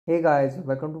Hey guys,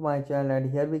 welcome to my channel,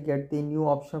 and here we get the new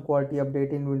optional quality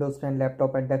update in Windows 10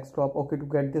 laptop and desktop. Okay, to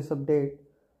get this update,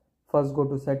 first go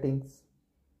to settings,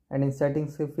 and in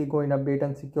settings if we go in update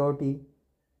and security,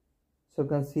 so you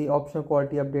can see optional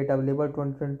quality update available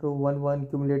 2022-11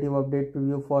 cumulative update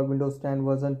preview for Windows 10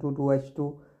 version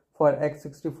 22H2 for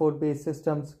x64 based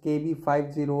systems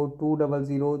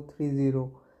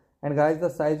KB50203030. And guys, the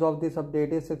size of this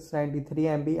update is 693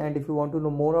 MB, and if you want to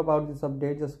know more about this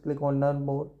update, just click on learn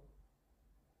more.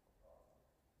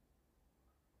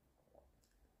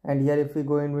 And here if we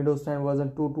go in Windows 10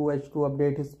 version 22H2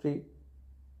 update history,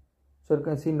 so you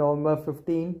can see November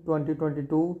 15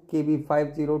 2022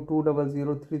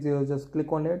 KB50203030. Just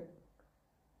click on it.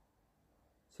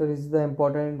 So this is the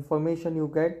important information you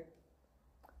get,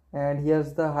 and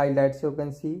here's the highlights. You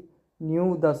can see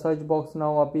new, the search box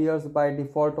now appears by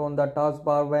default on the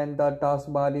taskbar when the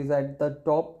taskbar is at the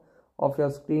top of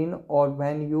your screen or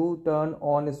when you turn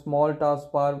on small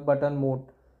taskbar button mode.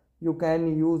 You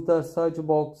can use the search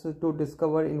box to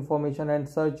discover information and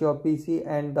search your PC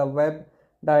and the web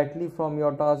directly from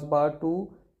your taskbar. To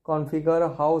configure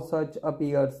how search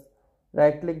appears,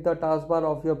 right click the taskbar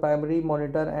of your primary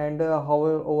monitor and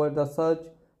hover over the search.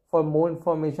 For more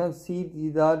information, see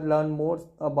the learn more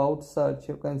about search.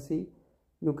 You can see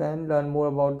you can learn more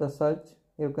about the search.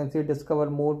 You can see discover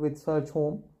more with search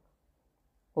home.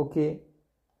 Okay,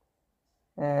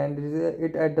 and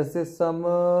it addresses some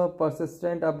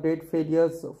persistent update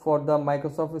failures for the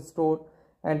Microsoft Store,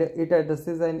 and it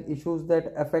addresses an issues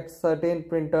that affect certain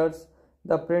printers.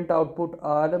 The print output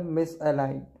are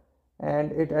misaligned,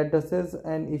 and it addresses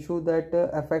an issue that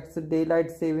affects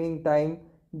daylight saving time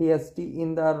DST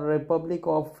in the Republic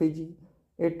of Fiji.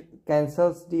 It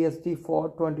cancels DST for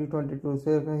 2022.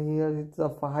 So here is the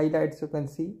highlights you can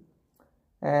see,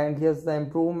 and here's the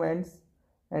improvements,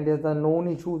 and here's the known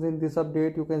issues in this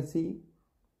update. You can see,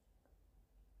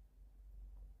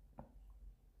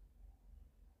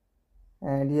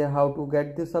 and here how to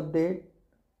get this update,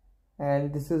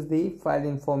 and this is the file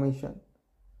information.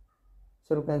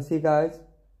 So you can see guys,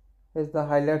 here's the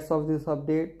highlights of this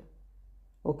update.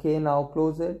 Okay, now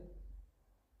close it.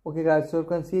 Okay guys, so you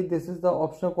can see this is the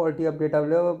optional quality update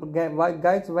available.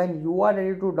 Guys, when you are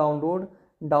ready to download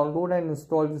and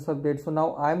install this update. So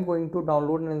now I'm going to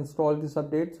download and install this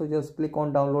update. So just click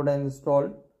on download and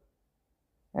install,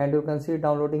 and you can see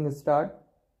downloading start.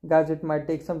 Guys, it might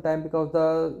take some time because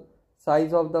the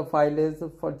size of the file is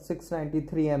for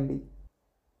 693 MB.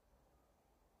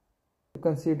 You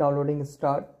can see downloading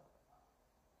start.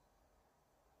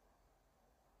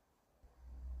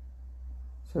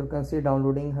 So you can see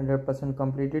downloading 100%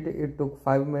 completed. It took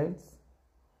 5 minutes.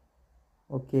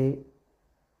 Okay,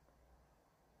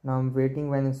 now I'm waiting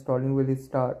when installing will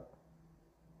start.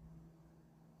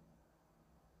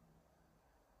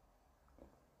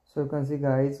 So you can see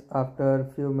guys, after a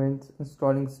few minutes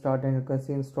installing start, and you can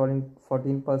see installing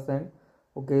 14%.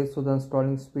 Okay, so the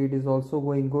installing speed is also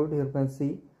going good. Here you can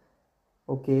see,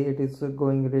 okay, it is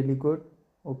going really good.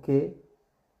 Okay,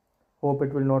 hope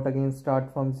it will not again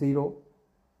start from 0.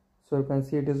 So you can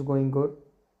see it is going good.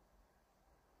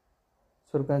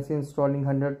 So you can see installing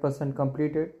 100%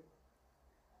 completed.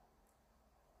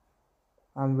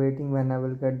 I'm waiting when I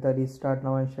will get the restart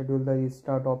now and schedule the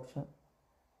restart option.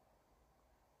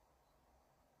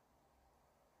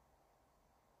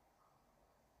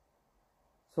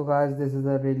 So guys, this is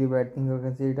a really bad thing. You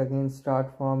can see it again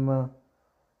start from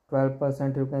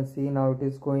 12%. You can see now it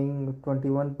is going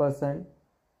 21%.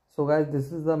 So guys,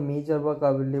 this is the major bug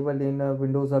available in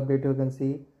Windows update. You can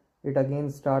see it again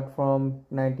start from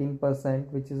 19%,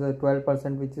 which is a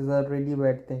 12%, which is a really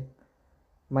bad thing.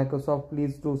 Microsoft,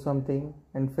 please do something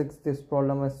and fix this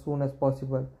problem as soon as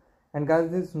possible. And guys,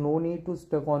 there's no need to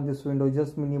stuck on this window.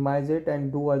 Just minimize it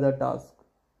and do other tasks.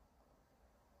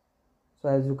 So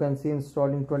as you can see,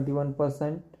 installing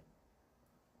 21%.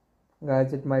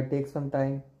 Guys, it might take some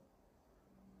time.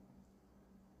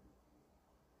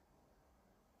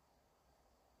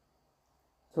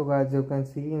 So guys, you can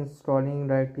see installing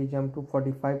directly jump to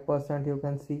 45%. You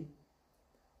can see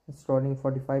installing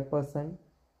 45%.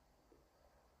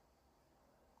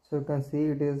 So you can see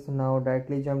it is now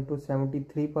directly jump to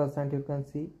 73%. You can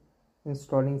see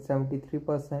installing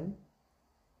 73%.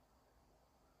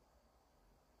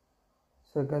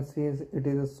 So you can see it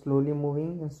is slowly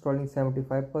moving, installing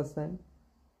 75%.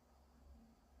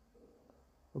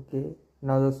 Okay,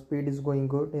 now the speed is going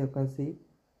good. You can see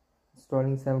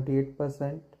installing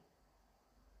 78%.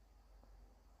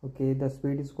 Okay, the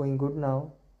speed is going good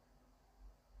now.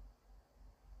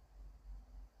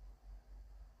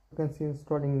 You can see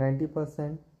installing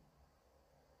 90%.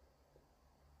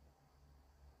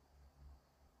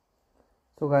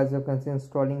 So guys, you can see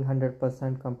installing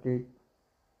 100% complete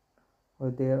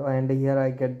over there, and here I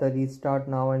get the restart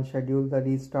now and schedule the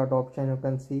restart option, you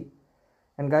can see.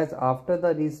 And guys, after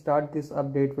the restart this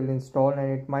update will install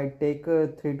and it might take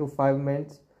 3 to 5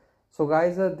 minutes. So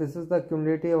guys, this is the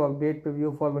cumulative update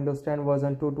preview for Windows 10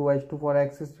 version 2.2H2 for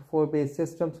x64 based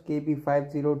systems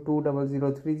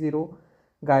KB5020030.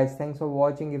 Guys, thanks for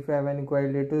watching. If you have any query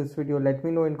related to this video, let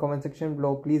me know in comment section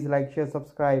below. Please like, share,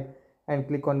 subscribe and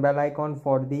click on bell icon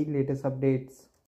for the latest updates.